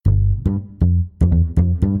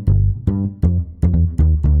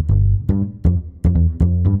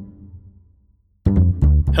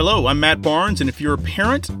Hello, I'm Matt Barnes, and if you're a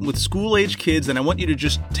parent with school-age kids, then I want you to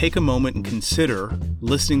just take a moment and consider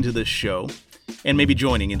listening to this show and maybe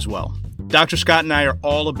joining as well. Dr. Scott and I are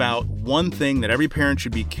all about one thing that every parent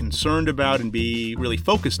should be concerned about and be really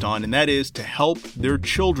focused on, and that is to help their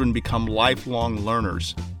children become lifelong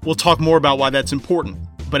learners. We'll talk more about why that's important.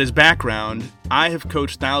 But as background, I have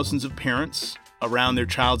coached thousands of parents around their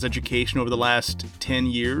child's education over the last 10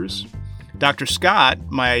 years. Dr. Scott,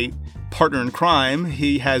 my partner in crime,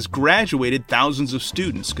 he has graduated thousands of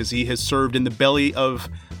students because he has served in the belly of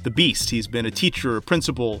the beast. He's been a teacher, a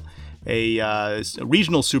principal, a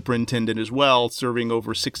regional superintendent as well, serving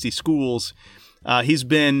over 60 schools. He's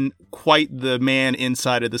been quite the man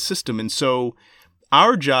inside of the system. And so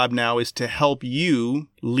our job now is to help you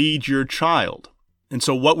lead your child. And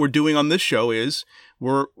so what we're doing on this show is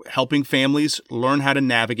we're helping families learn how to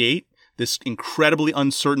navigate this incredibly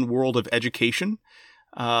uncertain world of education.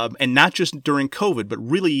 And not just during COVID, but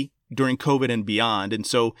really during COVID and beyond. And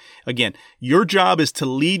so, again, your job is to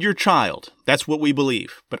lead your child. That's what we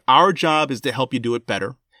believe. But our job is to help you do it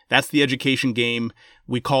better. That's the education game.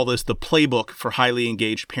 We call this the playbook for highly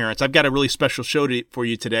engaged parents. I've got a really special show for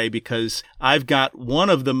you today because I've got one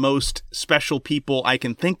of the most special people I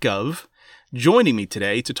can think of joining me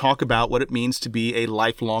today to talk about what it means to be a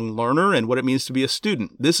lifelong learner and what it means to be a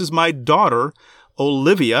student. This is my daughter,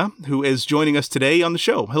 Olivia, who is joining us today on the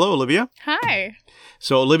show. Hello, Olivia. Hi.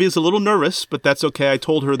 So Olivia's a little nervous, but that's okay. I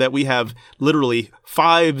told her that we have literally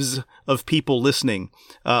fives of people listening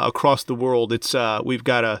across the world. We've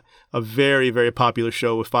got a very, very popular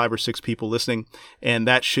show with 5 or 6 people listening, and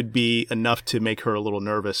that should be enough to make her a little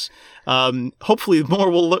nervous. Hopefully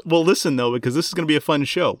more will listen, though, because this is going to be a fun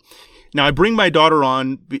show. Now, I bring my daughter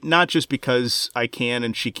on not just because I can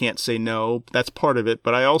and she can't say no. That's part of it.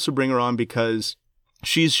 But I also bring her on because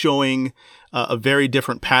she's showing a very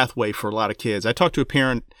different pathway for a lot of kids. I talked to a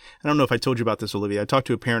parent. I don't know if I told you about this, Olivia. I talked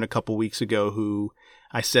to a parent a couple weeks ago who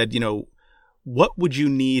I said, what would you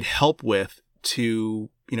need help with to,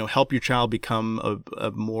 help your child become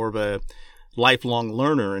a more of a lifelong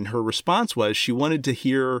learner? And her response was she wanted to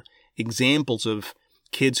hear examples of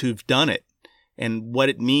kids who've done it and what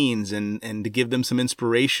it means and to give them some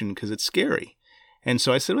inspiration because it's scary. And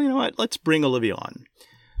so I said, well, you know what? Let's bring Olivia on.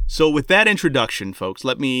 So with that introduction, folks,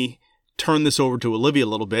 let me turn this over to Olivia a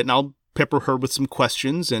little bit, and I'll pepper her with some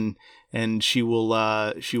questions, and she will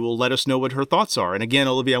let us know what her thoughts are. And again,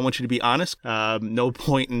 Olivia, I want you to be honest. No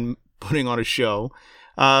point in putting on a show.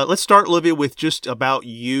 Let's start, Olivia, with just about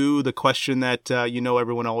you, the question that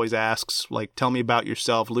everyone always asks, like, tell me about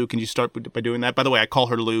yourself. Lou, can you start by doing that? By the way, I call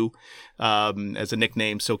her Lou as a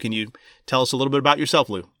nickname, so can you tell us a little bit about yourself,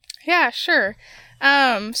 Lou? Yeah, sure.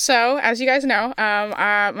 So as you guys know,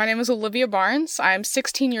 my name is Olivia Barnes. I'm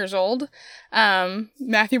 16 years old.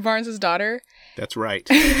 Matthew Barnes' daughter. That's right.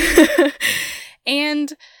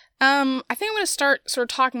 And, I think I'm going to start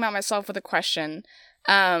sort of talking about myself with a question.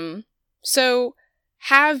 So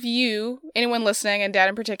have you, anyone listening, and Dad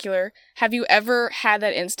in particular, have you ever had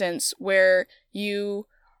that instance where you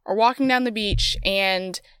are walking down the beach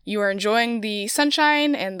and you are enjoying the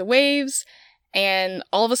sunshine and the waves, and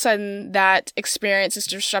all of a sudden that experience is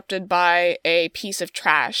disrupted by a piece of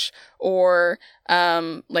trash or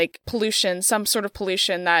like pollution, some sort of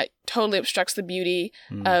pollution that totally obstructs the beauty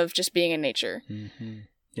of just being in nature? Mm-hmm.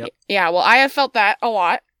 Yep. Yeah, well, I have felt that a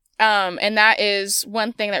lot. And that is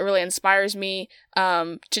one thing that really inspires me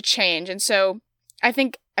to change. And so I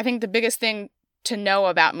think the biggest thing to know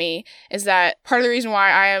about me is that part of the reason why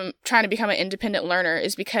I am trying to become an independent learner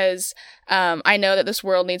is because I know that this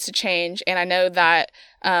world needs to change, and I know that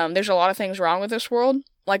there's a lot of things wrong with this world,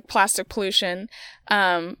 like plastic pollution.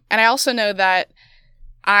 And I also know that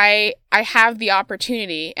I have the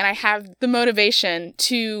opportunity and I have the motivation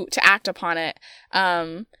to act upon it,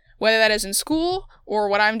 whether that is in school or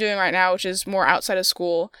what I'm doing right now, which is more outside of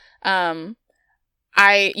school. I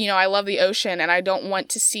love the ocean, and I don't want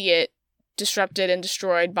to see it disrupted and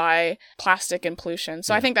destroyed by plastic and pollution.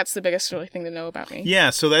 So I think that's the biggest really thing to know about me. Yeah.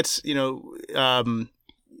 So that's,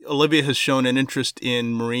 Olivia has shown an interest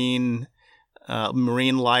in marine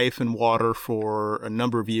life and water for a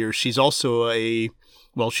number of years. She's also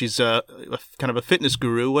she's a kind of a fitness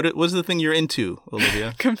guru. What was the thing you're into,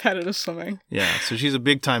 Olivia? Competitive swimming. Yeah. So she's a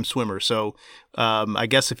big time swimmer. So, I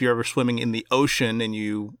guess if you're ever swimming in the ocean and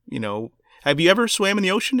have you ever swam in the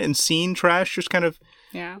ocean and seen trash just kind of?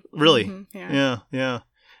 Yeah. Really? Mm-hmm. Yeah. Yeah.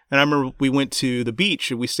 And I remember we went to the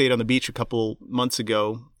beach. We stayed on the beach a couple months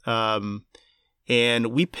ago. And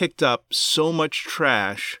we picked up so much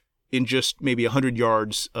trash in just maybe 100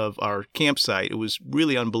 yards of our campsite. It was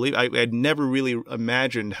really unbelievable. I had never really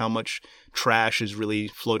imagined how much trash is really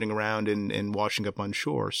floating around and washing up on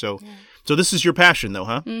shore. So this is your passion, though,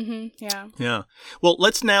 huh? Mm-hmm. Yeah. Yeah. Well,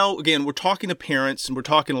 let's now, again, we're talking to parents and we're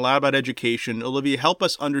talking a lot about education. Olivia, help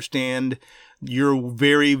us understand your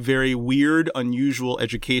very, very weird, unusual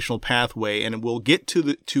educational pathway, and we'll get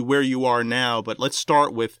to where you are now. But let's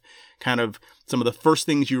start with kind of some of the first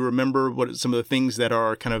things you remember. What are some of the things that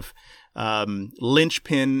are kind of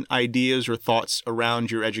linchpin ideas or thoughts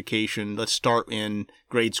around your education? Let's start in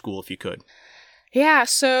grade school, if you could. Yeah,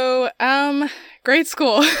 so grade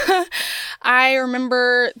school. I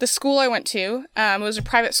remember the school I went to. It was a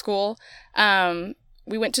private school.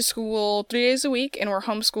 We went to school 3 days a week and were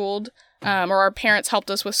homeschooled. Or our parents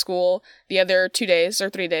helped us with school the other 2 days or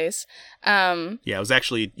 3 days. Yeah, it was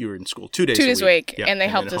actually, you were in school 2 days 2 days a week, yeah, and they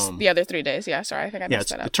helped us the other 3 days. Yeah, sorry, I think I messed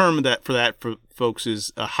that up. The term for folks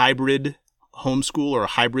is a hybrid homeschool or a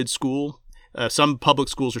hybrid school. Some public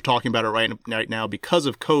schools are talking about it right now because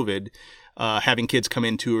of COVID, having kids come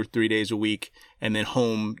in 2 or 3 days a week and then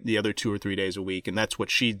home the other 2 or 3 days a week. And that's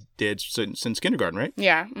what she did since kindergarten, right?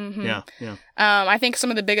 Yeah. Mm-hmm. Yeah. I think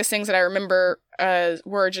some of the biggest things that I remember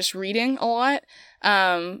were just reading a lot.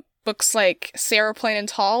 Books like Sarah Plain and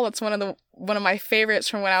Tall. That's one of my favorites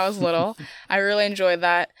from when I was little. I really enjoyed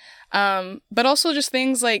that. But also just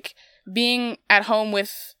things like being at home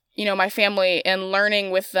with, my family and learning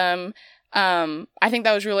with them. I think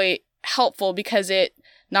that was really helpful because it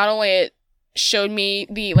showed me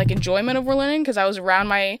the enjoyment of learning, because I was around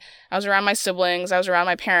my siblings, I was around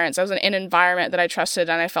my parents, I was in an environment that I trusted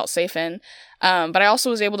and I felt safe in. But I also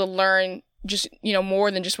was able to learn just more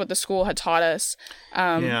than just what the school had taught us.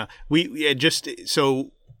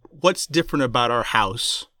 So what's different about our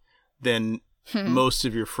house than most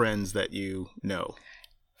of your friends that you know?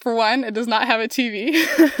 For one, it does not have a TV.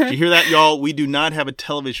 Did you hear that, y'all? We do not have a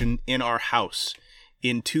television in our house.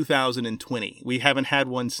 In 2020. We haven't had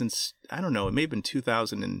one since, I don't know, it may have been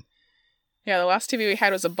 2000 Yeah, the last TV we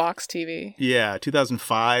had was a box TV. Yeah,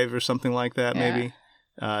 2005 or something like that, maybe,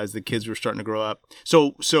 as the kids were starting to grow up.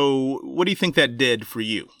 So what do you think that did for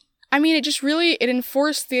you? I mean, it just really, it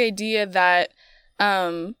enforced the idea that,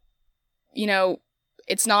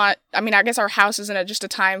 it's not, I guess our house isn't just a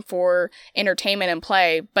time for entertainment and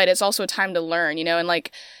play, but it's also a time to learn, and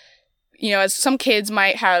as some kids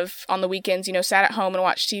might have on the weekends, sat at home and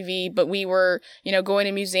watched TV, but we were, going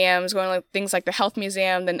to museums, going to things like the Health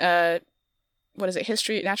Museum, then,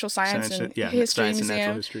 History, Natural Science and History Science Museum, and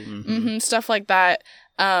Natural History. Mm-hmm. Stuff like that,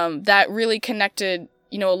 that really connected,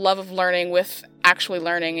 a love of learning with actually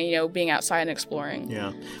learning and, being outside and exploring.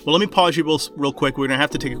 Yeah. Well, let me pause you real quick. We're going to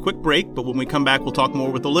have to take a quick break, but when we come back, we'll talk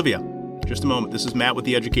more with Olivia. Just a moment. This is Matt with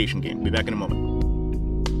The Education Game. Be back in a moment.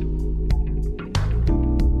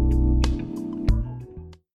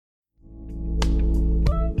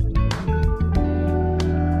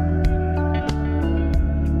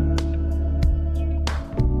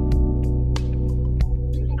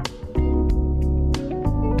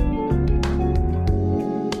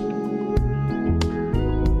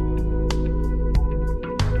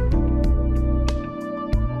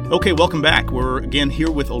 Okay, welcome back. We're again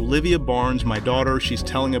here with Olivia Barnes, my daughter. She's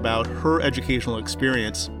telling about her educational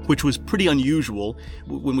experience, which was pretty unusual.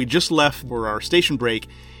 When we just left for our station break,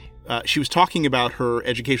 she was talking about her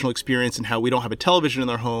educational experience and how we don't have a television in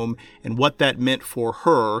our home and what that meant for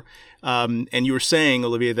her. And you were saying,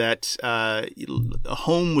 Olivia, that a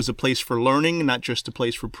home was a place for learning, not just a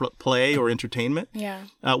place for play or entertainment. Yeah.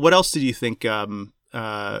 What else did you think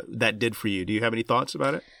that did for you? Do you have any thoughts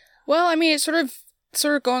about it? Well, it's sort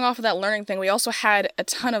of going off of that learning thing, we also had a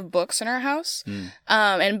ton of books in our house.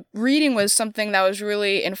 And reading was something that was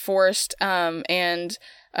really enforced and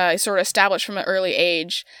sort of established from an early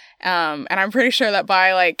age. And I'm pretty sure that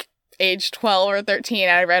by age 12 or 13,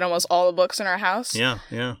 I read almost all the books in our house. Yeah.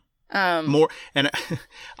 More, and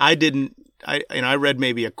I read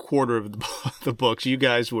maybe a quarter of the books. You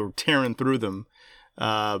guys were tearing through them.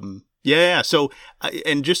 So,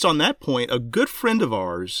 and just on that point, a good friend of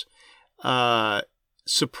ours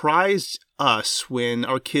surprised us when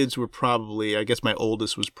our kids were probably, I guess my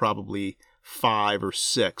oldest was probably 5 or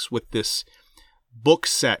 6, with this book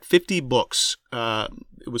set, 50 books. It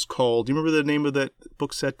was called, do you remember the name of that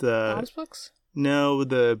book set? Bob's Books? No,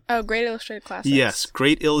 Great Illustrated Classics. Yes,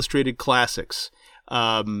 Great Illustrated Classics,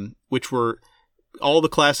 which were all the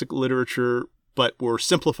classic literature, but were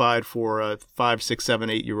simplified for a 5, 6, 7,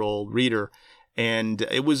 8-year-old reader. And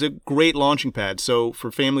it was a great launching pad. So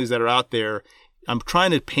for families that are out there, I'm trying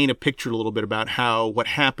to paint a picture a little bit about what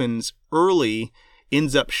happens early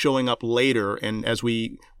ends up showing up later. And as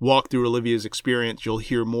we walk through Olivia's experience, you'll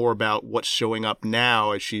hear more about what's showing up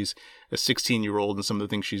now as she's a 16-year-old and some of the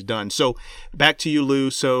things she's done. So back to you, Lou.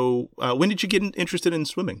 So when did you get interested in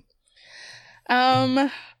swimming?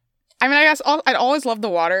 I mean, I guess I'd always loved the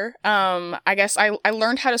water. I guess I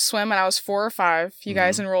learned how to swim when I was 4 or 5. You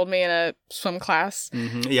guys enrolled me in a swim class.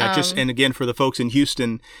 Yeah, and again, for the folks in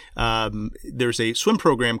Houston, there's a swim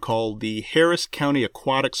program called the Harris County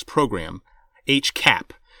Aquatics Program,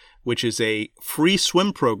 HCAP, which is a free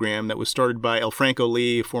swim program that was started by El Franco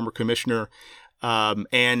Lee, a former commissioner.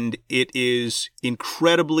 And it is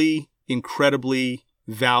incredibly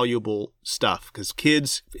valuable stuff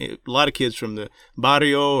because a lot of kids from the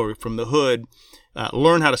barrio or from the hood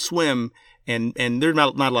learn how to swim, and there's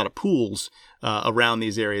not a lot of pools around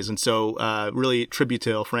these areas. And so really tribute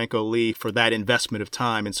to El Franco Lee for that investment of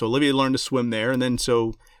time. And so Olivia learned to swim there. And then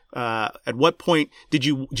so at what point did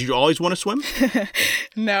you always want to swim?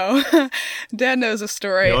 No. Dad knows a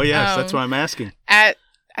story. Oh, yes. That's why I'm asking. At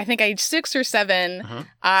I think age 6 or 7,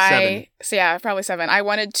 probably 7. I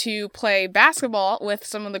wanted to play basketball with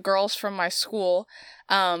some of the girls from my school,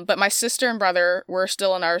 but my sister and brother were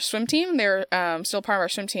still in our swim team. They were still part of our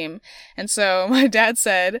swim team. And so my dad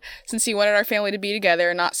said, since he wanted our family to be together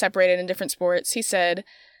and not separated in different sports, he said,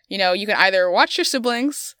 you can either watch your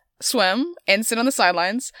siblings swim and sit on the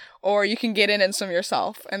sidelines, or you can get in and swim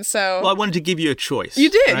yourself. And so, well, I wanted to give you a choice. You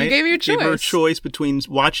did. Right? You gave me a choice. Gave her a choice between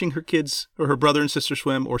watching her kids or her brother and sister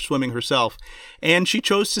swim or swimming herself, and she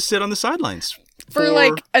chose to sit on the sidelines for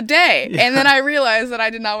like a day. Yeah. And then I realized that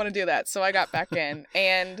I did not want to do that, so I got back in.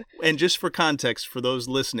 And just for context, for those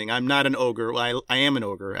listening, I'm not an ogre. I am an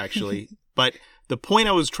ogre actually, but the point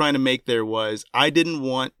I was trying to make there was I didn't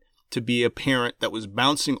want to be a parent that was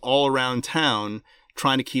bouncing all around town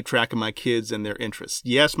trying to keep track of my kids and their interests.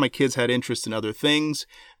 Yes, my kids had interest in other things,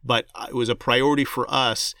 but it was a priority for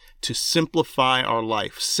us to simplify our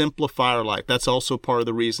life. That's also part of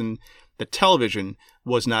the reason that television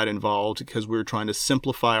was not involved, because we were trying to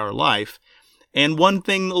simplify our life. And one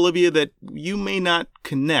thing, Olivia, that you may not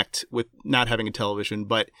connect with not having a television,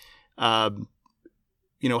 but how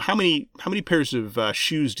many pairs of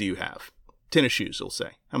shoes do you have? Tennis shoes, we'll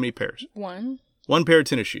say. How many pairs? One pair of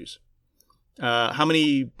tennis shoes. How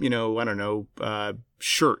many,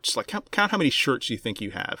 shirts? Like, count how many shirts you think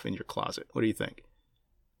you have in your closet. What do you think?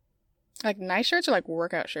 Like nice shirts or like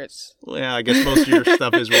workout shirts? Well, yeah, I guess most of your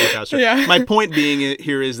stuff is workout shirts. Yeah. My point being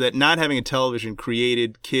here is that not having a television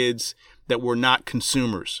created kids that were not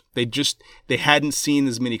consumers. They hadn't seen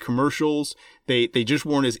as many commercials. They just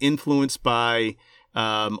weren't as influenced by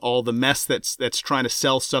all the mess that's trying to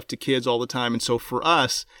sell stuff to kids all the time. And so for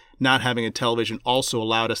us, not having a television also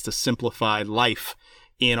allowed us to simplify life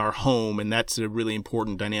in our home, and that's a really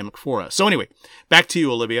important dynamic for us. So anyway, back to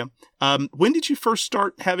you, Olivia. When did you first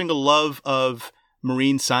start having a love of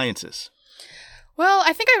marine sciences? Well,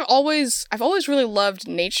 I think I've always really loved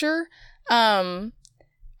nature. Going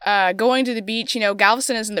to the beach,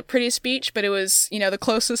 Galveston isn't the prettiest beach, but it was, the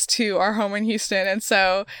closest to our home in Houston, and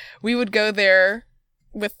so we would go there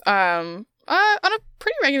with on a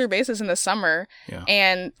pretty regular basis in the summer. Yeah.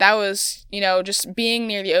 And that was, just being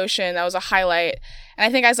near the ocean, that was a highlight. And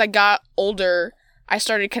I think as I got older, I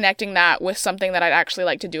started connecting that with something that I'd actually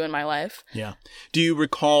like to do in my life. Yeah. Do you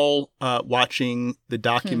recall watching the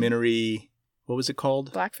documentary, what was it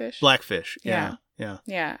called? Blackfish. Blackfish. Yeah.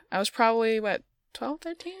 Yeah. I was probably, 12,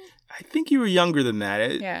 13? I think you were younger than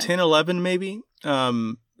that. Yeah. 10, 11 maybe.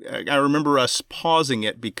 I remember us pausing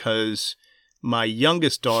it because my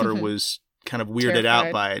youngest daughter was kind of weirded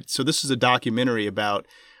out by it. So this is a documentary about,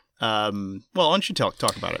 why don't you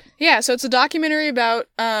talk about it? Yeah, so it's a documentary about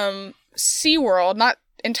SeaWorld, not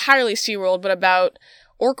entirely SeaWorld, but about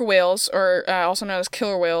orca whales, or also known as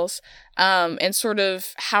killer whales, and sort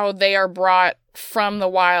of how they are brought from the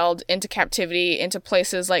wild into captivity into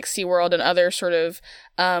places like SeaWorld and other sort of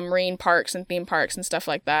marine parks and theme parks and stuff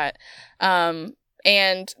like that. And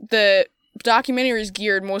the documentary is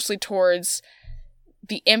geared mostly towards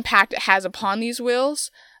the impact it has upon these whales.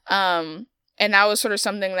 And that was sort of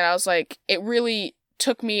something that I was like, it really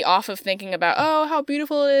took me off of thinking about, oh, how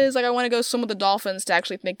beautiful it is. Like, I want to go swim with the dolphins, to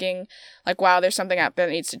actually thinking like, wow, there's something out there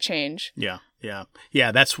that needs to change. Yeah.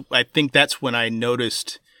 I think that's when I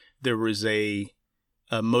noticed there was a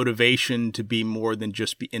motivation to be more than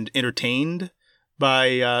just be entertained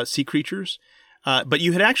by sea creatures. But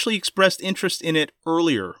you had actually expressed interest in it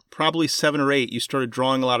earlier, probably 7 or 8. You started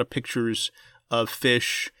drawing a lot of pictures of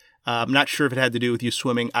fish. I'm not sure if it had to do with you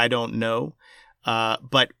swimming. I don't know.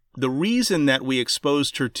 But the reason that we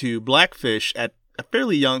exposed her to blackfish at a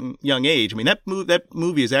fairly young age. I mean, that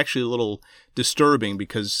movie is actually a little disturbing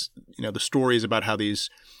because, the story is about how these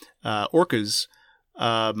orcas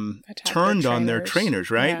turned on their trainers,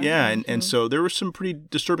 right? Yeah. And so there were some pretty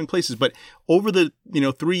disturbing places. But over the,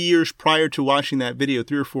 3 years prior to watching that video,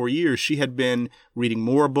 3 or 4 years, she had been reading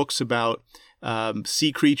more books about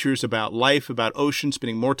sea creatures, about life, about ocean,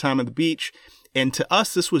 spending more time on the beach. And to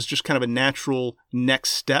us, this was just kind of a natural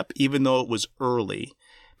next step, even though it was early,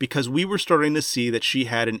 because we were starting to see that she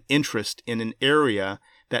had an interest in an area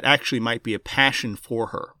that actually might be a passion for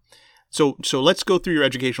her. So let's go through your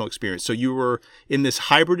educational experience. So you were in this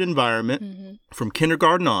hybrid environment from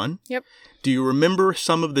kindergarten on. Yep. Do you remember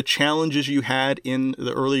some of the challenges you had in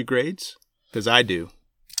the early grades? Because I do.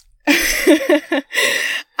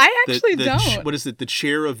 I actually don't. What is it? The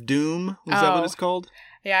chair of doom? Was that what it's called?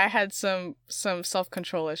 Yeah, I had some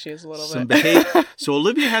self-control issues a little bit. So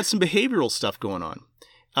Olivia had some behavioral stuff going on.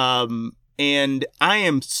 And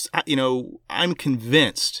I'm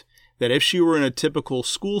convinced that if she were in a typical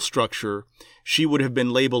school structure, she would have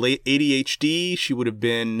been labeled ADHD. She would have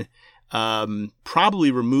been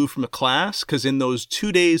probably removed from a class, because in those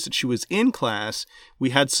 2 days that she was in class,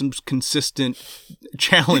 we had some consistent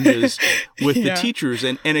challenges with the teachers.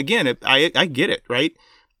 And again, I get it, right?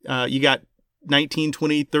 You got 19,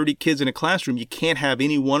 20, 30 kids in a classroom. You can't have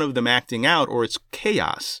any one of them acting out or it's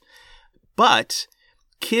chaos. But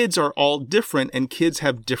kids are all different, and kids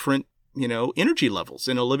have different energy levels.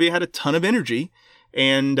 And Olivia had a ton of energy.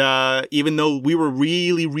 And even though we were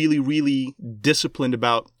really, really, really disciplined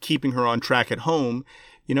about keeping her on track at home,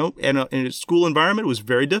 and in a school environment, it was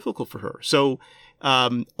very difficult for her. So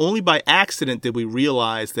only by accident did we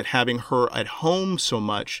realize that having her at home so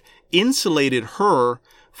much insulated her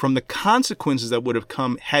from the consequences that would have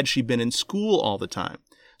come had she been in school all the time.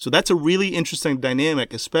 So that's a really interesting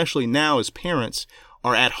dynamic, especially now as parents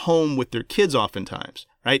are at home with their kids oftentimes,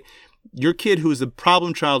 right? Your kid who is a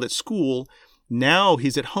problem child at school, now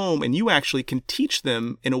he's at home, and you actually can teach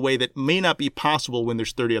them in a way that may not be possible when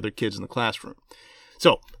there's 30 other kids in the classroom.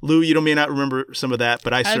 So, Lou, you may not remember some of that,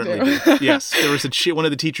 but I certainly do. Yes, there was one of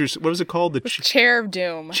the teachers. What was it called? The Chair of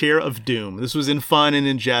Doom. Chair of Doom. This was in fun and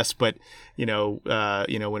in jest, but when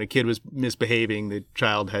a kid was misbehaving, the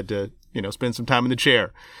child had to spend some time in the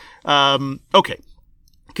chair. Okay,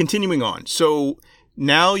 continuing on. So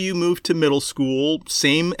now you moved to middle school,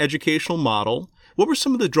 same educational model. What were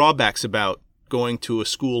some of the drawbacks about going to a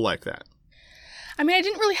school like that? I mean, I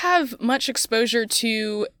didn't really have much exposure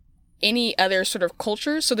to any other sort of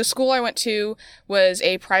cultures. So the school I went to was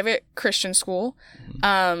a private Christian school.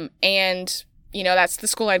 And, that's the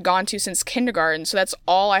school I'd gone to since kindergarten. So that's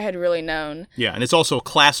all I had really known. Yeah. And it's also a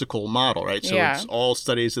classical model, right? So it's all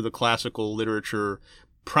studies of the classical literature,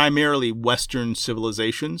 primarily Western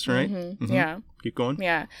civilizations, right? Mm-hmm. Yeah. Keep going.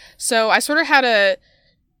 Yeah. So I sort of had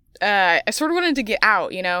I sort of wanted to get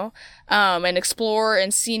out, and explore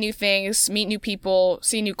and see new things, meet new people,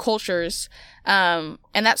 see new cultures. And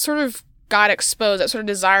that sort of got exposed. That sort of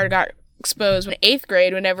desire got exposed in 8th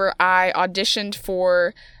grade whenever I auditioned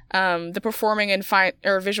for the Performing and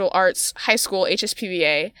Visual Arts High School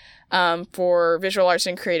HSPVA for Visual Arts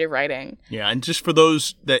and Creative Writing. Yeah, and just for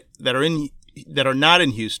those that are not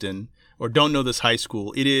in Houston or don't know this high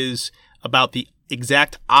school, it is about the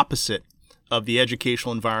exact opposite of the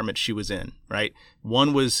educational environment she was in, right?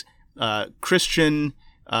 One was Christian,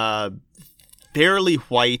 fairly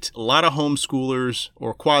white, a lot of homeschoolers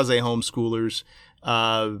or quasi-homeschoolers.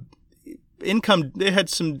 They had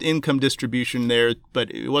some income distribution there,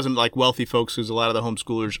 but it wasn't like wealthy folks, because a lot of the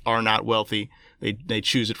homeschoolers are not wealthy. They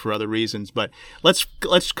choose it for other reasons. But let's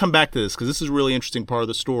come back to this, because this is a really interesting part of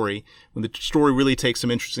the story, when the story really takes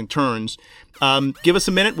some interesting turns. Give us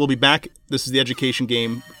a minute. We'll be back. This is the Education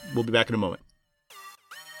Game. We'll be back in a moment.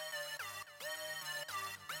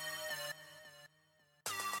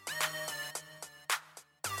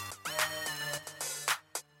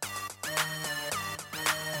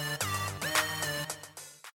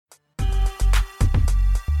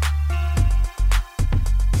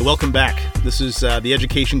 Welcome back. This is the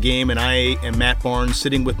Education Game, and I am Matt Barnes,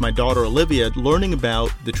 sitting with my daughter Olivia, learning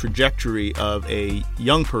about the trajectory of a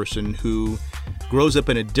young person who grows up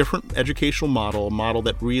in a different educational model, a model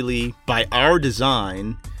that really, by our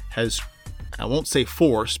design, has, I won't say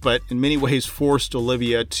forced, but in many ways forced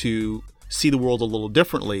Olivia to see the world a little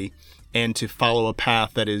differently and to follow a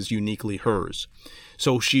path that is uniquely hers.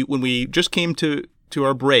 So when we just came to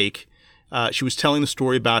our break, she was telling the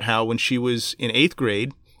story about how when she was in 8th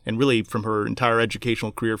grade, and really from her entire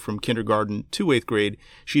educational career from kindergarten to 8th grade,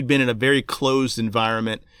 she'd been in a very closed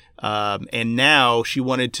environment, and now she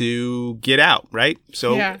wanted to get out, right?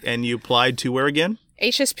 So, And you applied to where again?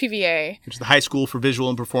 HSPVA. Which is the High School for Visual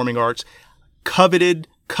and Performing Arts. Coveted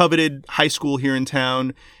high school here in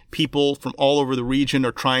town. People from all over the region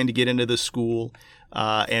are trying to get into this school.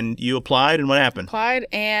 And you applied, and what happened? Applied,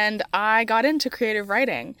 and I got into creative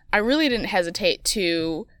writing. I really didn't hesitate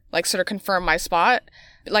to sort of confirm my spot.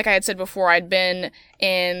 Like I had said before, I'd been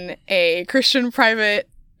in a Christian private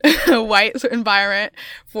white environment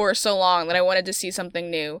for so long that I wanted to see something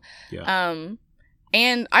new. Yeah.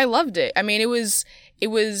 And I loved it. I mean, it was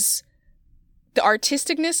the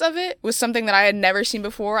artisticness of it was something that I had never seen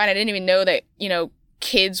before, and I didn't even know that,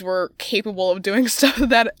 kids were capable of doing stuff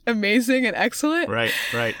that amazing and excellent.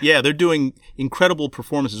 Right. Yeah, they're doing incredible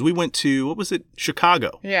performances. We went to, what was it?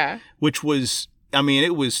 Chicago. Yeah. Which was,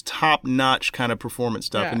 it was top-notch kind of performance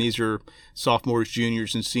stuff. Yeah. And these are sophomores,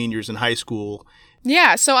 juniors, and seniors in high school.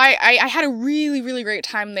 Yeah, so I had a really, really great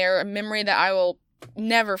time there, a memory that I will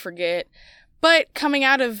never forget. But coming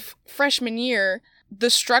out of freshman year, the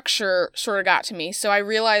structure sort of got to me. So I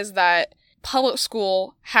realized that public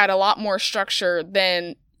school had a lot more structure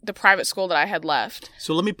than the private school that I had left.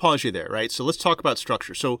 So let me pause you there, right? So let's talk about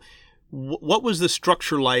structure. So what was the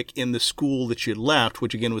structure like in the school that you left,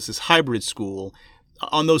 which again was this hybrid school?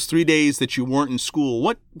 On those 3 days that you weren't in school,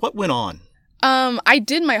 what went on? I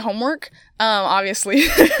did my homework, obviously.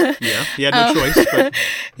 Yeah, you had no choice. But...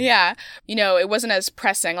 Yeah. It wasn't as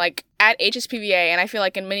pressing. Like at HSPVA, and I feel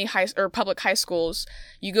like in many public high schools,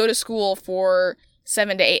 you go to school for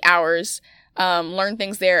 7 to 8 hours, learn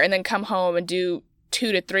things there, and then come home and do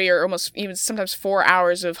 2 to 3 or almost even sometimes 4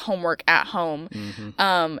 hours of homework at home.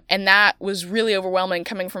 Mm-hmm. And that was really overwhelming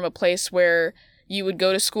coming from a place where you would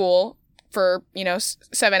go to school for,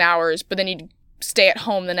 7 hours, but then you'd stay at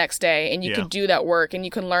home the next day and you could do that work and you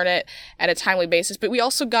can learn it at a timely basis. But we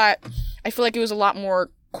also got, I feel like it was a lot more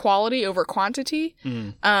quality over quantity.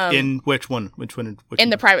 In which one? In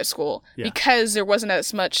the private school. Yeah. Because there wasn't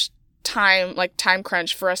as much time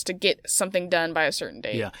crunch for us to get something done by a certain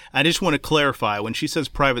date. Yeah. I just want to clarify, when she says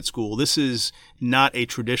private school, this is not a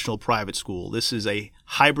traditional private school. This is a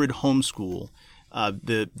hybrid homeschool.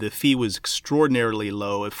 The fee was extraordinarily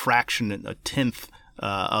low, a fraction, a tenth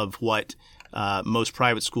of what most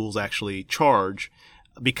private schools actually charge,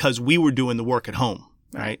 because we were doing the work at home,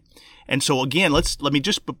 right? And so again, let me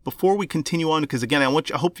just, before we continue on, because again,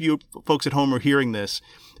 I hope you folks at home are hearing this.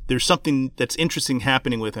 There's something that's interesting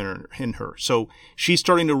happening within her. So she's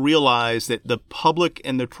starting to realize that the public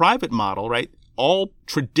and the private model, right, all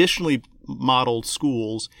traditionally modeled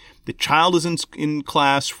schools, the child is in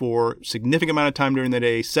class for a significant amount of time during the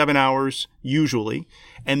day, 7 hours usually,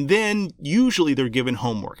 and then usually they're given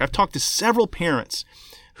homework. I've talked to several parents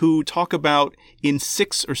who talk about in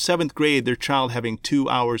 6th or 7th grade their child having 2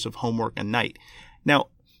 hours of homework a night. Now,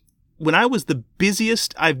 when I was the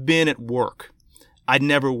busiest I've been at work, I'd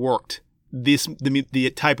never worked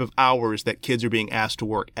the type of hours that kids are being asked to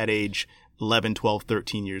work at age 11, 12,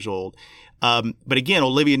 13 years old. But again,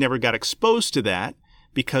 Olivia never got exposed to that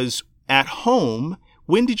because at home,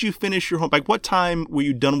 when did you finish your home? Like what time were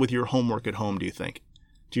you done with your homework at home, do you think?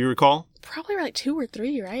 Do you recall? Probably like 2 or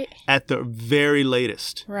 3, right? At the very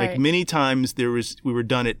latest. Right. Like many times we were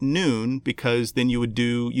done at noon because then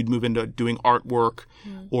you'd move into doing artwork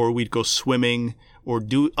or we'd go swimming or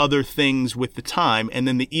do other things with the time, and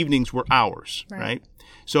then the evenings were ours, right?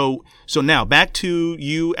 So now back to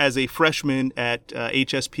you as a freshman at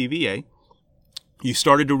HSPVA. You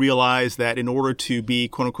started to realize that in order to be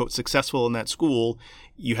quote unquote successful in that school,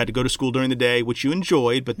 you had to go to school during the day, which you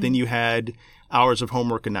enjoyed, but then you had hours of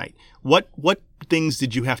homework a night. What things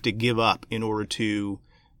did you have to give up in order to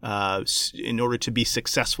be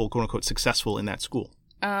successful, quote unquote successful in that school?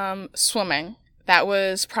 Swimming. That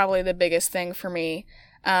was probably the biggest thing for me.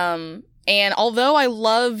 And although I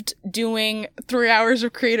loved doing 3 hours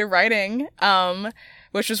of creative writing,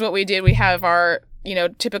 which was what we did, we have our,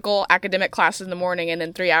 typical academic classes in the morning and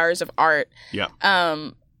then 3 hours of art. Yeah.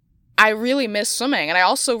 I really missed swimming. And I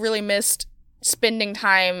also really missed spending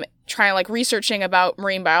time trying researching about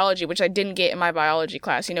marine biology, which I didn't get in my biology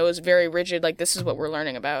class. It was very rigid. This is what we're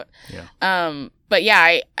learning about. Yeah. But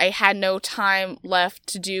yeah, I had no time left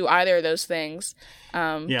to do either of those things,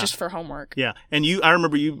 just for homework. Yeah. And I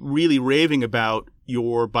remember you really raving about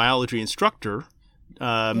your biology instructor,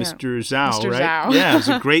 Mr. Zhao, Mr. right? Zhao. Yeah, he was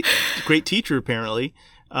a great teacher apparently.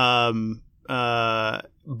 But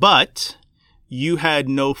you had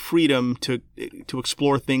no freedom to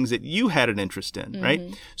explore things that you had an interest in, right?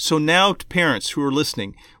 So now to parents who are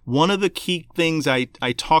listening, one of the key things I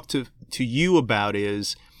talk to you about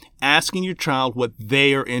is asking your child what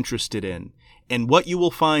they are interested in. And what you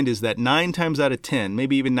will find is that 9 times out of 10,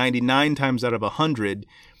 maybe even 99 times out of 100,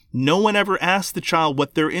 No one ever asked the child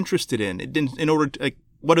what they're interested in order to, like,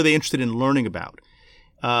 what are they interested in learning about?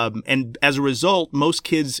 And as a result, most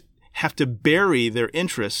kids have to bury their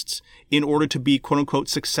interests in order to be, quote unquote,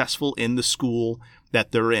 successful in the school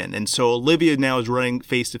that they're in. And so Olivia now is running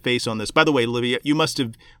face to face on this. By the way, Olivia, you must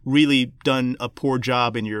have really done a poor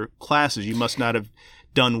job in your classes. You must not have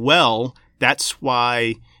done well. That's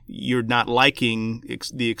why you're not liking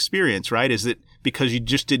the experience, right? Is it because you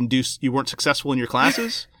just you weren't successful in your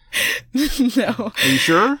classes? No. Are you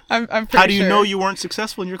sure? I'm pretty How do you sure. know you weren't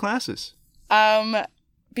successful in your classes?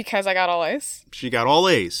 Because I got all A's. She got all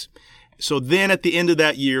A's. So then at the end of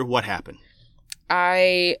that year, what happened?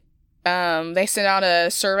 They sent out a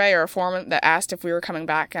survey or a form that asked if we were coming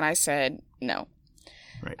back, and I said no.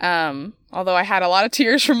 Right. Although I had a lot of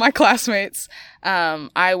tears from my classmates,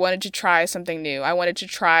 I wanted to try something new. I wanted to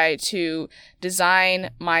try to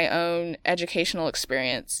design my own educational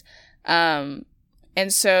experience. And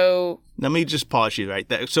so... Let me just pause you right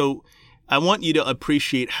there. So I want you to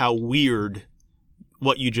appreciate how weird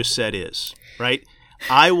what you just said is, right?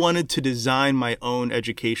 I wanted to design my own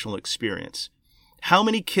educational experience. How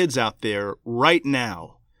many kids out there right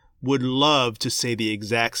now would love to say the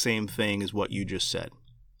exact same thing as what you just said,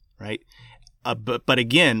 right? But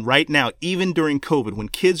again, right now, even during COVID, when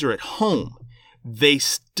kids are at home, they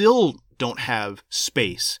still don't have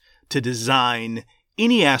space to design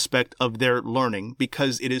any aspect of their learning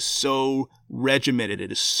because it is so regimented.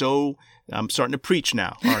 It is so... I'm starting to preach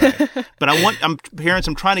now. All right. But parents,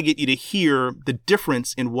 I'm trying to get you to hear the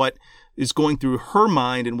difference in what is going through her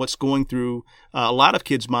mind and what's going through a lot of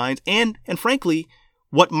kids' minds and frankly,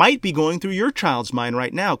 what might be going through your child's mind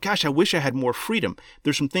right now. Gosh, I wish I had more freedom.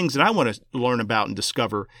 There's some things that I want to learn about and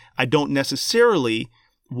discover. I don't necessarily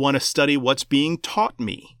want to study what's being taught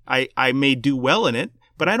me. I may do well in it,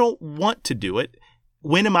 but I don't want to do it.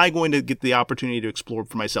 When am I going to get the opportunity to explore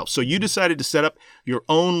for myself? So you decided to set up your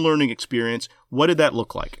own learning experience. What did that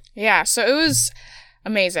look like? Yeah, so it was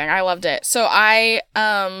amazing. I loved it. So I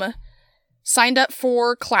signed up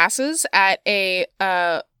for classes at a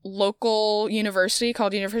local university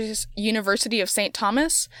called University of St.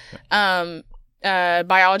 Thomas.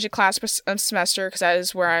 Biology class per semester because that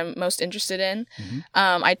is where I'm most interested in. Mm-hmm.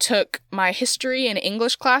 I took my history and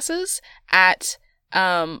English classes at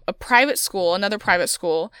a private school, another private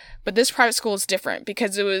school, but this private school is different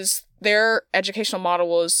because their educational model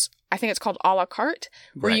was, I think it's called a la carte,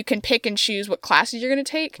 where you can pick and choose what classes you're going to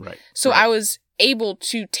take. Right. So I was able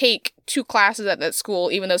to take 2 classes at that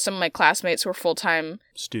school, even though some of my classmates were full-time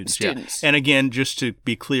students. Yeah. And again, just to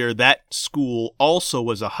be clear, that school also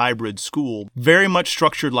was a hybrid school, very much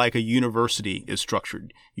structured like a university is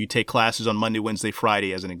structured. You take classes on Monday, Wednesday,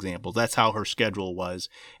 Friday, as an example. That's how her schedule was.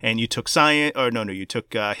 And you took you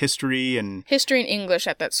took history and English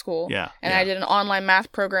at that school. Yeah. And I did an online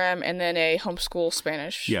math program and then a homeschool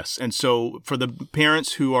Spanish. Yes. And so for the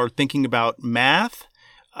parents who are thinking about math,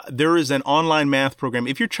 there is an online math program.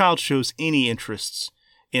 If your child shows any interests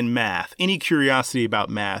in math, any curiosity about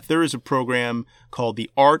math, there is a program called The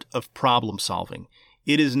Art of Problem Solving.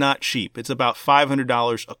 It is not cheap. It's about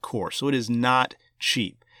 $500 a course, so it is not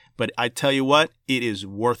cheap. But I tell you what, it is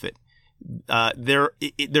worth it.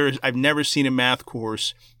 I've never seen a math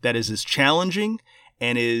course that is as challenging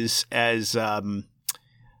and is as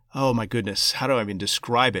oh my goodness, how do I even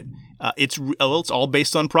describe it? It's all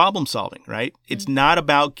based on problem solving, right? It's not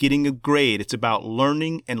about getting a grade. It's about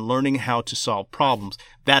learning and learning how to solve problems.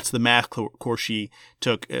 That's the math course she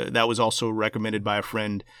took. That was also recommended by a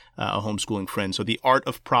friend, a homeschooling friend. So The Art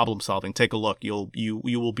of Problem Solving. Take a look. You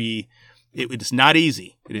will be. It's not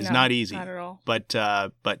easy. It is not easy. Not at all. But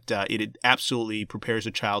it absolutely prepares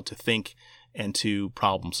a child to think and to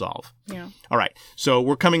problem solve. Yeah. All right. So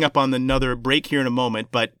we're coming up on another break here in a moment,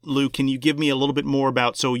 but Lou, can you give me a little bit more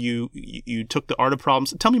about, so you took the art of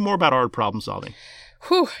problems. Tell me more about art of problem solving.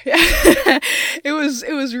 Whew. It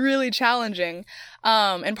was really challenging.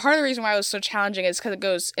 And part of the reason why it was so challenging is because it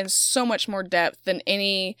goes in so much more depth than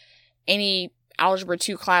any Algebra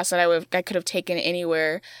 2 class that I could have taken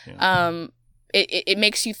anywhere. Yeah. It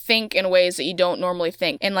makes you think in ways that you don't normally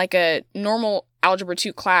think. In like a normal Algebra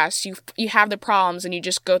 2 class, you have the problems and you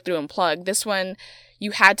just go through and plug. This one,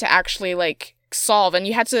 you had to actually like solve, and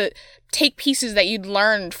you had to take pieces that you'd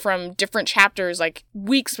learned from different chapters like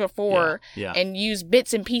weeks before and use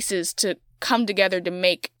bits and pieces to come together to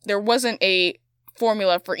make. There wasn't a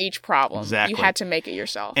formula for each problem. Exactly. You had to make it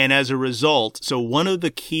yourself. And as a result, so one of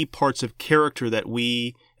the key parts of character that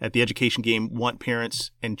we at the Education Game want parents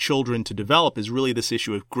and children to develop is really this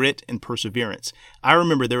issue of grit and perseverance. I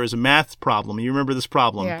remember there was a math problem. You remember this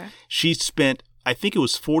problem? Yeah. She spent, I think it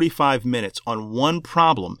was 45 minutes on one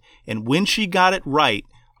problem. And when she got it right,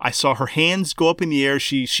 I saw her hands go up in the air.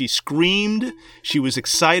 She screamed. She was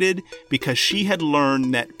excited because she had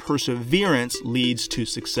learned that perseverance leads to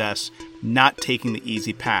success, not taking the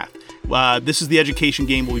easy path. This is The Education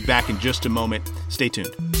Game. We'll be back in just a moment. Stay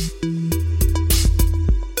tuned.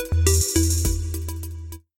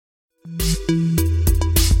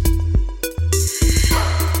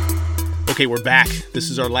 Okay, we're back. This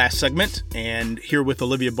is our last segment, and here with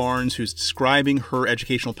Olivia Barnes, who's describing her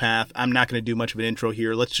educational path. I'm not going to do much of an intro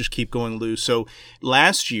here. Let's just keep going loose. So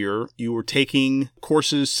last year, you were taking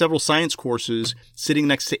courses, several science courses, sitting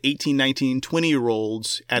next to 18, 19,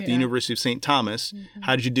 20-year-olds at the University of St. Thomas. Mm-hmm.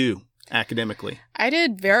 How did you do academically? I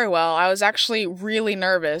did very well. I was actually really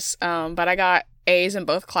nervous, but I got A's in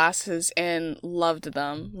both classes and loved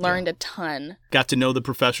them. Learned a ton. Got to know the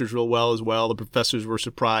professors real well as well. The professors were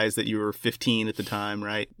surprised that you were 15 at the time,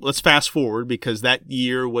 right? Let's fast forward because that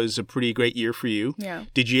year was a pretty great year for you. Yeah.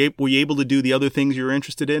 Were you able to do the other things you were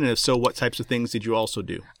interested in? And if so, what types of things did you also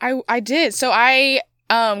do? I did. So I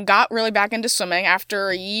got really back into swimming after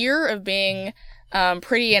a year of being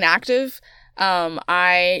pretty inactive.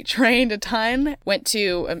 I trained a ton. Went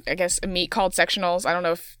to, I guess, a meet called sectionals. I don't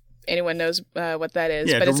know if anyone knows what that is.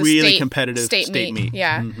 Yeah, but it's a really competitive state meet.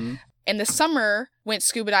 Yeah. Mm-hmm. In the summer, went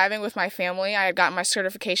scuba diving with my family. I had gotten my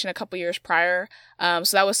certification a couple years prior. So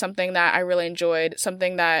that was something that I really enjoyed,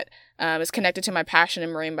 something that is connected to my passion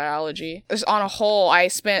in marine biology. Just on a whole, I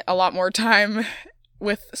spent a lot more time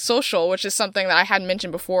with social, which is something that I hadn't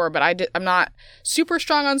mentioned before, but I'm not super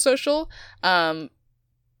strong on social.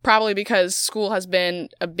 Probably because school has been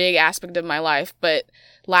a big aspect of my life, but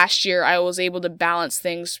last year I was able to balance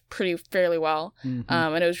things fairly well,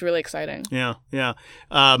 and it was really exciting. Yeah.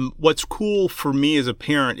 What's cool for me as a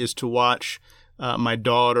parent is to watch my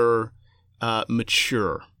daughter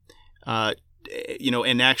mature,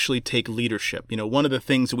 and actually take leadership. One of the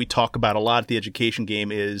things that we talk about a lot at the Education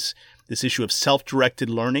Game is this issue of self-directed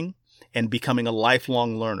learning and becoming a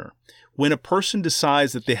lifelong learner. When a person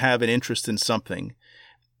decides that they have an interest in something,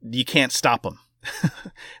 you can't stop them.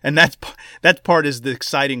 And that part is the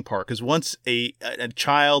exciting part, because once a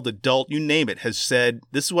child, adult, you name it, has said,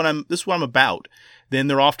 this is what I'm about, then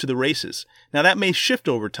they're off to the races. Now that may shift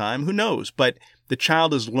over time, who knows, but the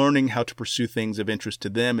child is learning how to pursue things of interest to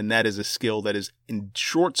them, and that is a skill that is in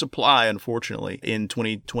short supply, unfortunately, in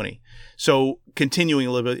 2020. So continuing,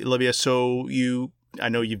 Olivia, so I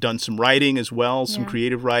know you've done some writing as well, some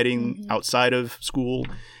creative writing outside of school.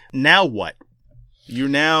 Now what? You're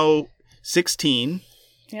now 16.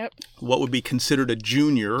 Yep. What would be considered a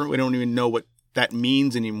junior. We don't even know what that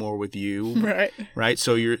means anymore with you. Right. Right.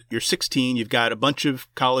 So you're 16. You've got a bunch of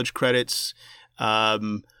college credits.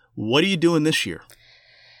 What are you doing this year?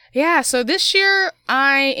 Yeah. So this year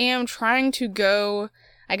I am trying to go,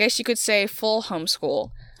 I guess you could say, full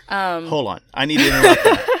homeschool. Hold on. I need to interrupt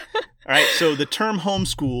that. All right. So the term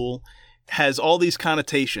homeschool has all these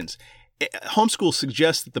connotations. Homeschool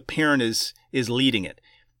suggests that the parent is leading it.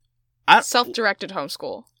 Self-directed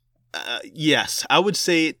homeschool. Yes, I would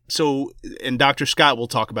say so. And Dr. Scott will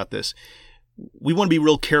talk about this. We want to be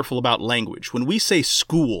real careful about language. When we say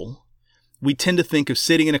school, we tend to think of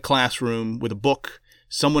sitting in a classroom with a book,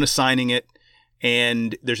 someone assigning it,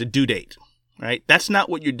 and there's a due date, right? That's not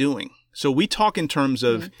what you're doing. So we talk in terms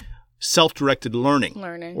of self-directed learning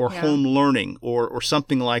or home learning or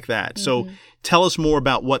something like that. So tell us more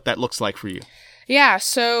about what that looks like for you. Yeah.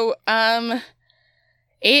 So, the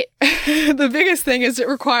biggest thing is it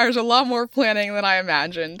requires a lot more planning than I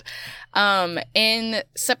imagined. In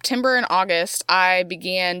September and August, I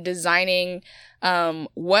began designing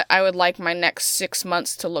what I would like my next 6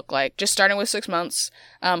 months to look like. Just starting with 6 months.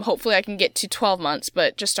 Hopefully I can get to 12 months,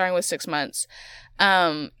 but just starting with 6 months.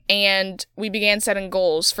 And we began setting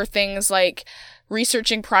goals for things like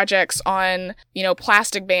researching projects on,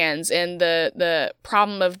 plastic bans and the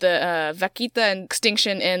problem of the vaquita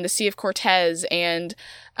extinction in the Sea of Cortez and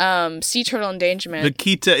sea turtle endangerment.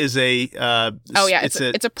 Vaquita is it's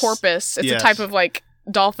a porpoise. It's a type of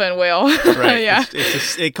dolphin whale. Right. Yeah.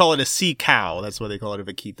 They call it a sea cow. That's why they call it a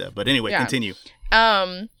vaquita. But anyway, continue.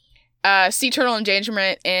 Sea turtle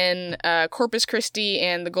endangerment in Corpus Christi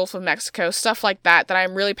and the Gulf of Mexico, stuff like that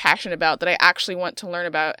I'm really passionate about, that I actually want to learn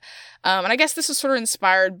about. And I guess this is sort of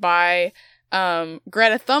inspired by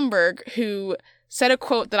Greta Thunberg, who said a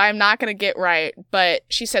quote that I'm not going to get right, but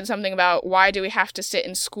she said something about, why do we have to sit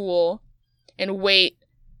in school and wait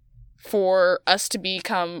for us to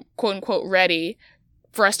become quote unquote ready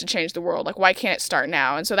for us to change the world? Why can't it start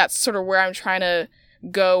now? And so that's sort of where I'm trying to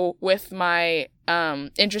go with my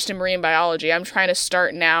interest in marine biology. I'm trying to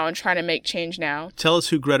start now and trying to make change now. Tell us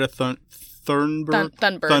who Greta Thunberg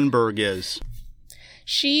is.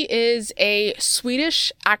 She is a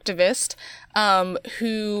Swedish activist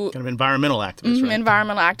who... Kind of environmental activist, right?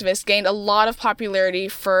 Environmental activist, gained a lot of popularity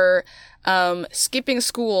for skipping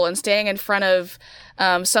school and standing in front of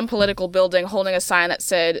some political building holding a sign that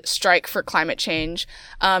said strike for climate change.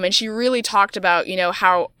 And she really talked about,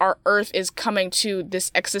 how our Earth is coming to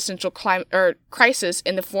this existential crisis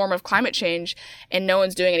in the form of climate change, and no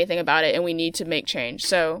one's doing anything about it, and we need to make change.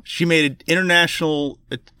 So she made an international,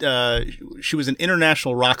 she was an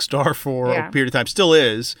international rock star for a period of time, still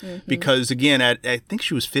is, because again, I think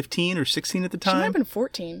she was 15 or 16 at the time. She might have been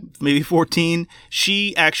 14. Maybe 14.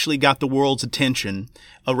 She actually got the world's attention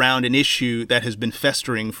around an issue that has been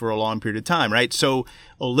festering for a long period of time, right? So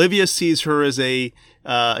Olivia sees her as a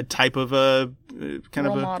type of a kind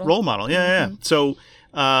of a role model. Yeah. So,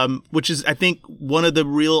 which is, I think, one of the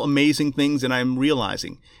real amazing things that I'm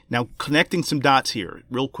realizing. Now, connecting some dots here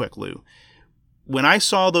real quick, Lou. When I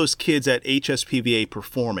saw those kids at HSPVA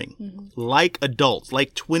performing like adults,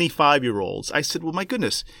 like 25-year-olds, I said, well, my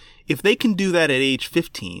goodness, if they can do that at age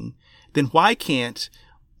 15, then why can't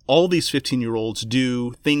all these 15-year-olds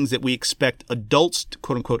do things that we expect adults,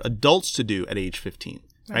 quote unquote, adults to do at age 15,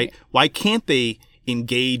 right? Why can't they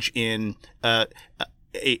engage in a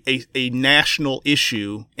national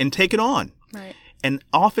issue and take it on? Right. And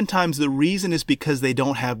oftentimes the reason is because they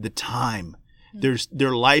don't have the time.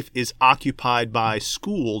 Their life is occupied by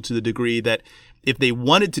school to the degree that if they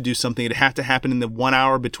wanted to do something, it'd have to happen in the 1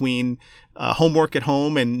 hour between homework at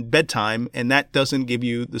home and bedtime, and that doesn't give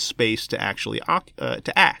you the space to actually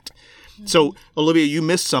to act. So, Olivia, you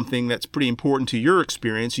missed something that's pretty important to your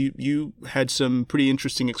experience. You had some pretty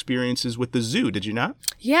interesting experiences with the zoo, did you not?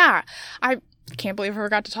 Yeah, I can't believe I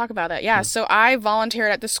forgot to talk about that. Yeah, so I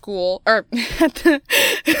volunteered at the school, or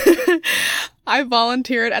I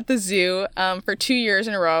volunteered at the zoo for 2 years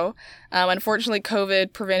in a row. Unfortunately,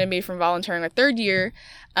 COVID prevented me from volunteering a third year.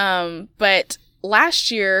 But last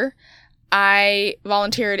year, I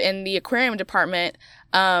volunteered in the aquarium department,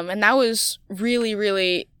 and that was really,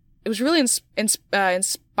 really, it was really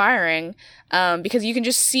inspiring because you can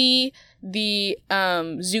just see the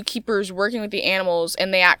zookeepers working with the animals,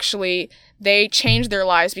 and they change their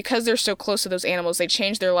lives because they're so close to those animals. They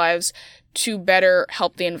change their lives to better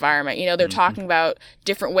help the environment. They're talking about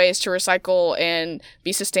different ways to recycle and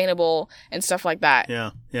be sustainable and stuff like that.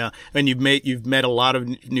 Yeah. And you've met a lot of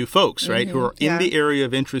new folks, right? Who are in the area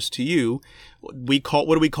of interest to you. What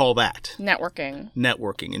do we call that?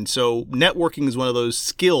 Networking. And so networking is one of those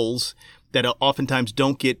skills that oftentimes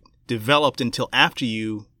don't get developed until after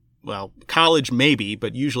college maybe,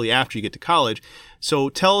 but usually after you get to college. So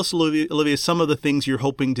tell us, Olivia, some of the things you're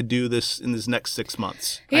hoping to do in this next 6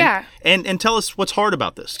 months. Right? Yeah. And tell us what's hard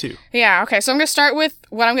about this too. Yeah. Okay. So I'm going to start with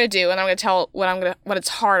what I'm going to do, and I'm going to tell what it's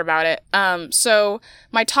hard about it. So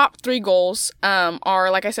my top 3 goals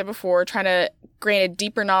are, like I said before, trying to gain a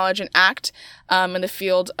deeper knowledge and act in the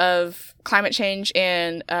field of climate change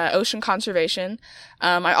and ocean conservation.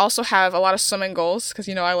 I also have a lot of swimming goals because,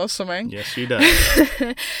 I love swimming. Yes, she does.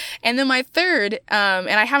 And then my third, and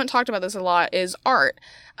I haven't talked about this a lot, is art.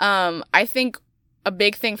 I think a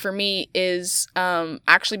big thing for me is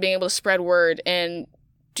actually being able to spread word and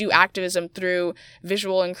do activism through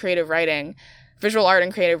visual art and creative writing.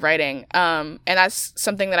 And that's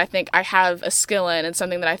something that I think I have a skill in, and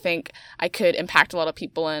something that I think I could impact a lot of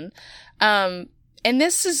people in. And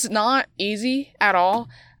this is not easy at all.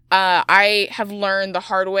 I have learned the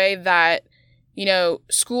hard way that,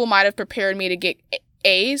 school might have prepared me to get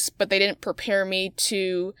A's, but they didn't prepare me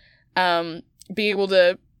to be able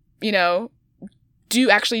to,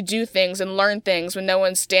 do things and learn things when no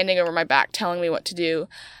one's standing over my back telling me what to do.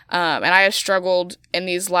 And I have struggled in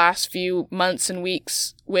these last few months and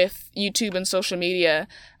weeks with YouTube and social media,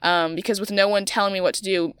 because with no one telling me what to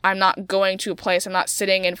do, I'm not going to a place, I'm not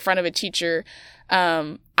sitting in front of a teacher.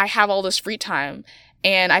 I have all this free time.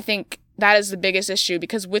 And I think that is the biggest issue,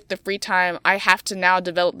 because with the free time, I have to now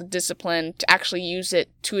develop the discipline to actually use it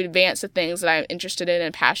to advance the things that I'm interested in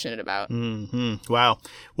and passionate about. Mm-hmm. Wow.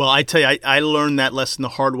 Well, I tell you, I learned that lesson the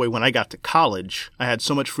hard way when I got to college. I had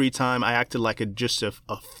so much free time. I acted like just a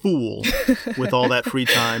fool with all that free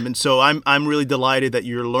time. And so I'm really delighted that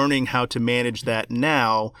you're learning how to manage that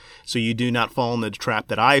now, so you do not fall in the trap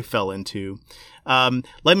that I fell into.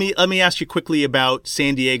 Let me ask you quickly about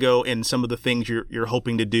San Diego and some of the things you're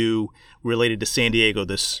hoping to do related to San Diego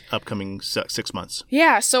this upcoming 6 months.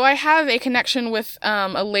 Yeah, so I have a connection with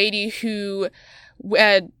a lady who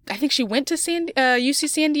I think she went to UC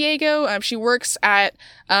San Diego. She works at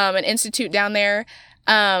an institute down there.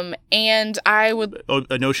 And I would... An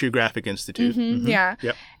oceanographic institute. Yeah.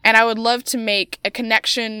 Yep. And I would love to make a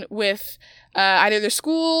connection with either the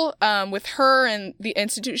school, with her and the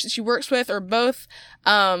institution she works with, or both,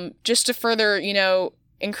 just to further,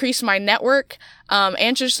 increase my network,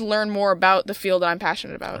 and just learn more about the field that I'm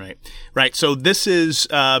passionate about. Right. So this is,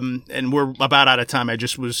 and we're about out of time. I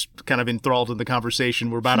just was kind of enthralled in the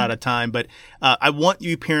conversation. We're about out of time, but I want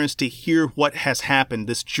you parents to hear what has happened.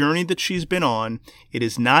 This journey that she's been on, it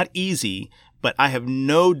is not easy, but I have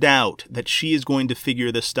no doubt that she is going to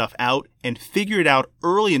figure this stuff out and figure it out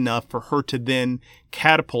early enough for her to then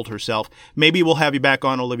catapult herself. Maybe we'll have you back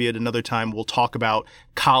on, Olivia, at another time. We'll talk about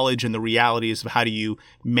college and the realities of how do you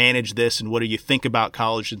manage this and what do you think about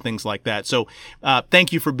college and things like that. So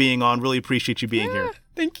thank you for being on. Really appreciate you being here.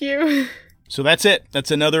 Thank you. So that's it.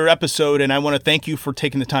 That's another episode, and I want to thank you for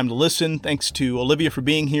taking the time to listen. Thanks to Olivia for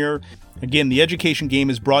being here. Again, The Education Game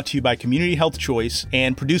is brought to you by Community Health Choice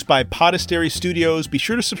and produced by Podastery Studios. Be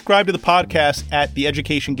sure to subscribe to the podcast at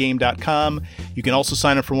theeducationgame.com. You can also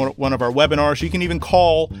sign up for one of our webinars. You can even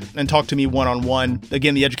call and talk to me one-on-one.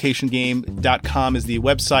 Again, theeducationgame.com is the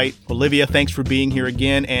website. Olivia, thanks for being here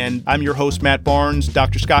again, and I'm your host, Matt Barnes.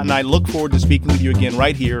 Dr. Scott and I look forward to speaking with you again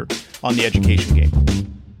right here on The Education Game.